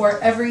looking for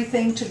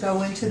everything to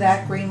go into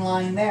that green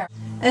line there.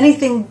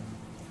 Anything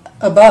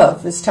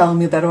above is telling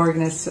me that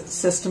organ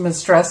system is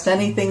stressed.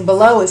 Anything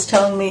below is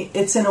telling me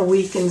it's in a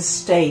weakened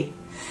state.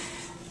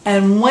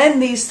 And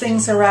when these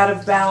things are out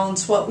of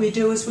balance, what we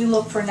do is we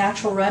look for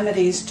natural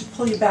remedies to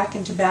pull you back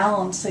into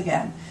balance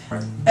again.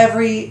 Right.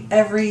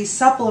 Every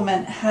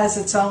supplement has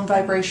its own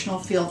vibrational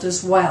field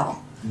as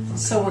well.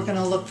 So we're going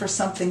to look for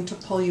something to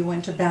pull you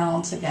into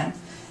balance again.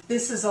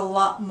 This is a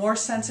lot more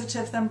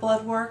sensitive than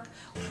blood work.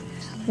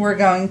 We're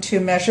going to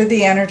measure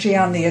the energy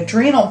on the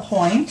adrenal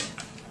point.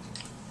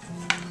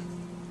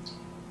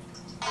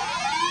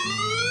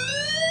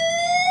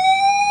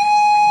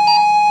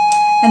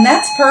 And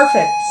that's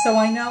perfect, so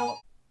I know.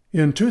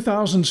 In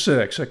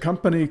 2006, a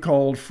company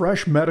called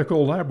Fresh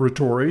Medical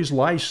Laboratories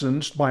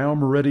licensed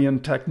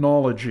BioMeridian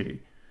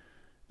technology.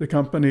 The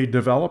company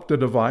developed a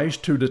device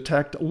to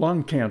detect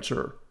lung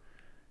cancer.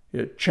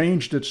 It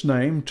changed its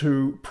name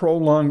to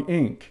ProLung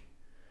Inc.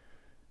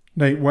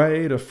 Nate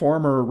Wade, a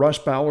former Russ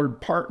Ballard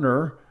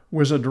partner,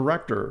 was a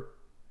director.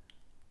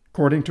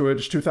 According to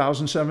its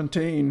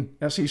 2017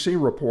 SEC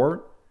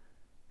report,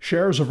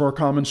 shares of our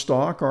common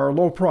stock are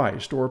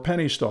low-priced or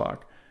penny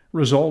stock,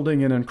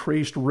 resulting in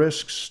increased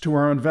risks to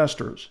our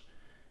investors.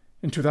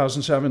 In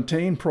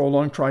 2017,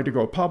 ProLung tried to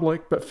go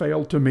public but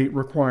failed to meet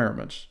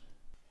requirements.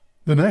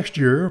 The next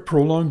year,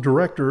 ProLung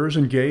directors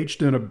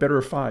engaged in a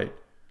bitter fight.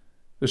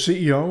 The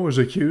CEO was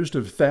accused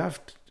of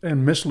theft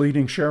and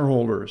misleading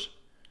shareholders.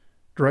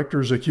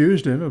 Directors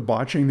accused him of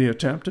botching the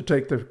attempt to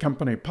take the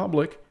company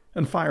public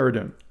and fired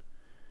him.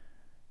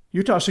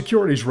 Utah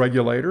securities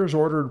regulators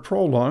ordered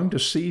ProLung to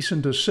cease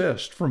and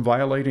desist from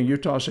violating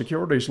Utah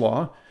securities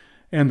law,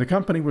 and the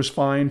company was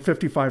fined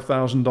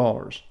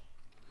 $55,000.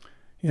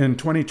 In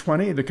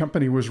 2020, the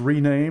company was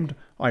renamed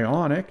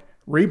Ionic,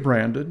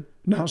 rebranded,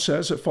 now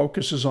says it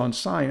focuses on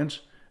science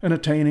and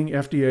attaining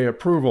FDA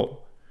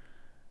approval.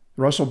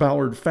 The Russell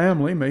Ballard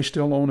family may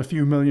still own a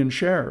few million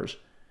shares.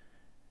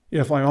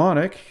 If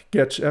Ionic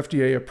gets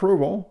FDA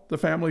approval, the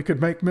family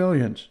could make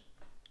millions.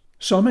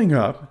 Summing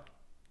up,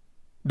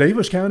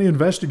 Davis County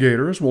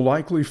investigators will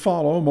likely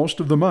follow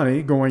most of the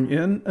money going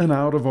in and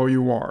out of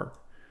OUR.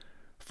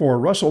 For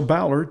Russell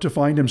Ballard to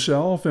find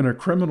himself in a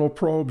criminal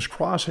probe's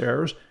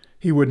crosshairs,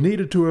 he would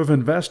need to have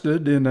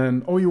invested in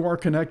an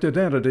OUR-connected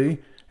entity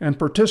and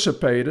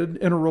participated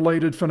in a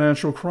related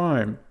financial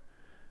crime.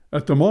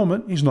 At the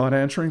moment, he's not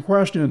answering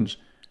questions.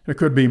 It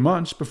could be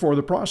months before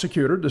the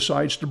prosecutor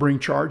decides to bring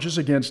charges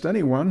against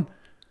anyone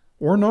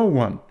or no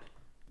one.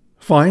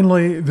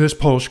 Finally, this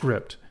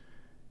postscript.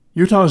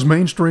 Utah's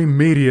mainstream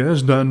media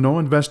has done no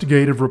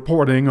investigative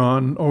reporting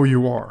on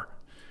OUR.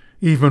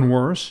 Even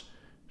worse,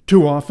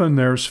 Too often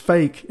there's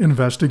fake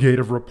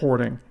investigative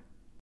reporting.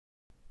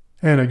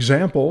 An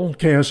example,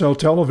 KSL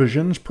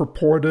Television's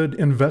purported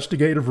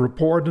investigative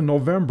report in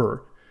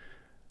November.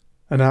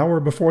 An hour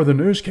before the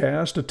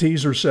newscast, a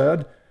teaser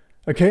said,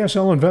 a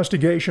KSL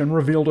investigation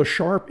revealed a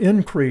sharp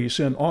increase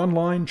in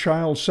online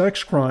child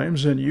sex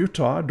crimes in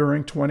Utah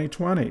during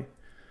 2020.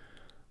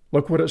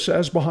 Look what it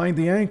says behind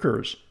the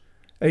anchors.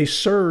 A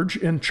surge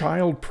in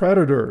child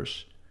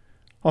predators.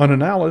 On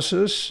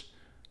analysis,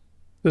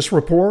 this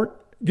report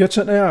gets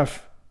an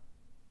F.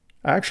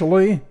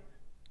 Actually,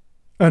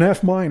 an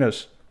F-.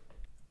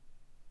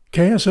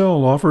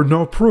 KSL offered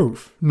no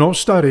proof, no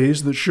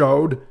studies that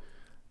showed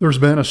there's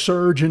been a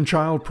surge in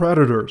child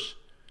predators,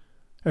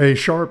 a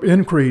sharp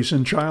increase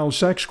in child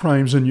sex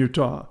crimes in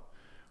Utah,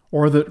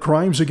 or that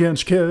crimes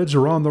against kids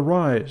are on the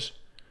rise.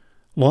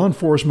 Law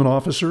enforcement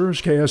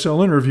officers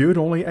KSL interviewed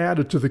only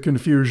added to the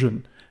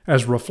confusion,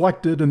 as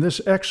reflected in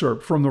this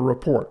excerpt from the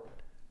report.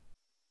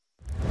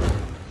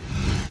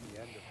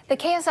 The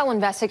KSL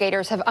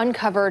investigators have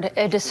uncovered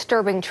a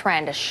disturbing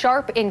trend, a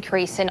sharp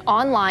increase in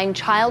online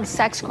child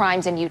sex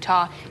crimes in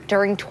Utah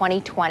during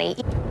 2020.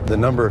 The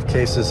number of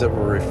cases that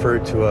were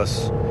referred to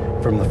us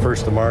from the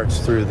 1st of March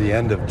through the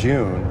end of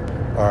June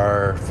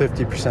are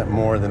 50%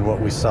 more than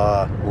what we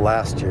saw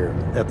last year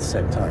at the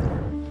same time.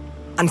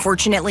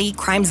 Unfortunately,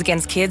 crimes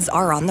against kids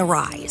are on the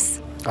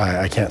rise.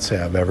 I can't say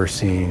I've ever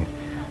seen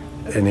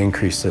an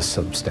increase this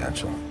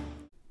substantial.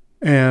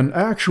 An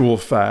actual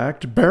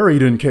fact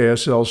buried in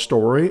KSL's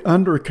story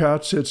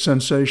undercuts its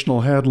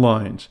sensational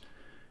headlines.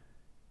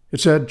 It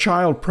said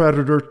child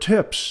predator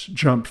tips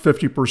jumped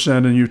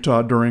 50% in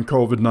Utah during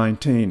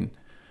COVID-19.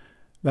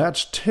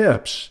 That's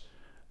tips,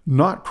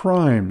 not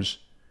crimes.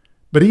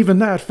 But even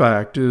that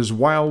fact is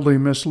wildly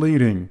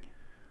misleading.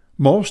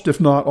 Most,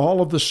 if not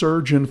all, of the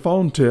surge in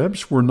phone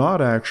tips were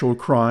not actual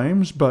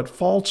crimes, but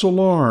false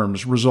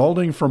alarms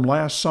resulting from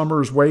last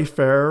summer's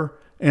Wayfair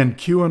and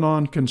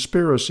QAnon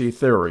conspiracy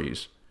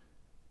theories.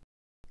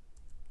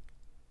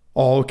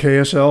 All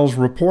KSL's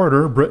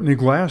reporter, Brittany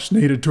Glass,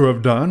 needed to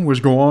have done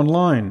was go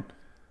online.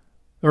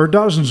 There are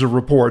dozens of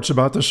reports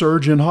about the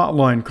surge in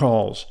hotline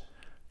calls.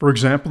 For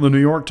example, the New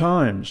York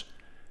Times.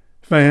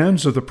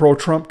 Fans of the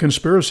pro-Trump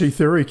conspiracy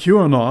theory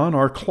QAnon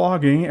are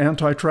clogging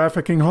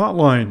anti-trafficking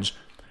hotlines,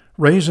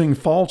 raising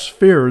false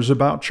fears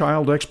about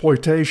child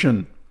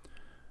exploitation.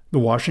 The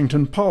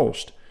Washington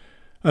Post.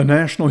 A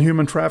national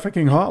human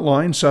trafficking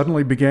hotline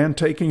suddenly began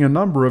taking a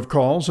number of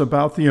calls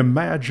about the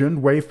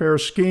imagined Wayfair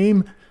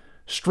scheme,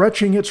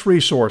 stretching its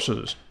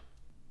resources.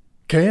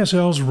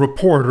 KSL's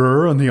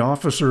reporter and the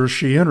officers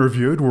she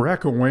interviewed were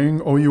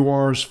echoing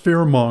OUR's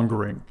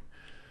fear-mongering.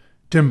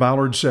 Tim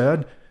Ballard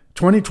said,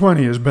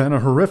 2020 has been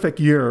a horrific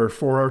year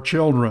for our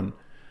children.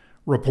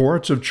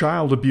 Reports of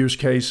child abuse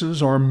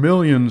cases are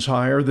millions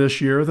higher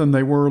this year than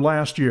they were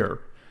last year.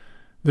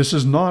 This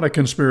is not a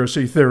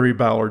conspiracy theory,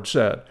 Ballard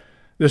said.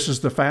 This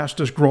is the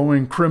fastest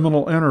growing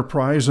criminal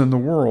enterprise in the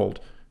world.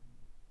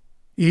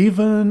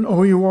 Even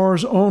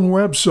OUR's own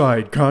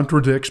website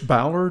contradicts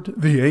Ballard,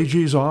 the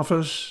AG's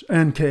office,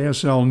 and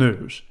KSL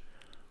News.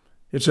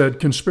 It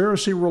said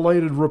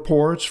conspiracy-related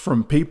reports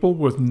from people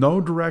with no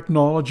direct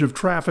knowledge of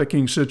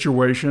trafficking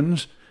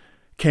situations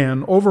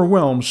can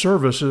overwhelm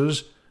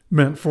services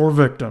meant for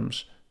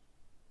victims.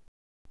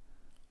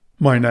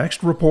 My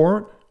next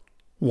report,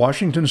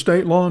 Washington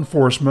State law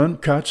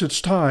enforcement cuts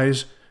its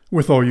ties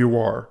with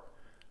OUR.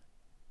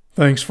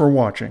 Thanks for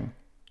watching.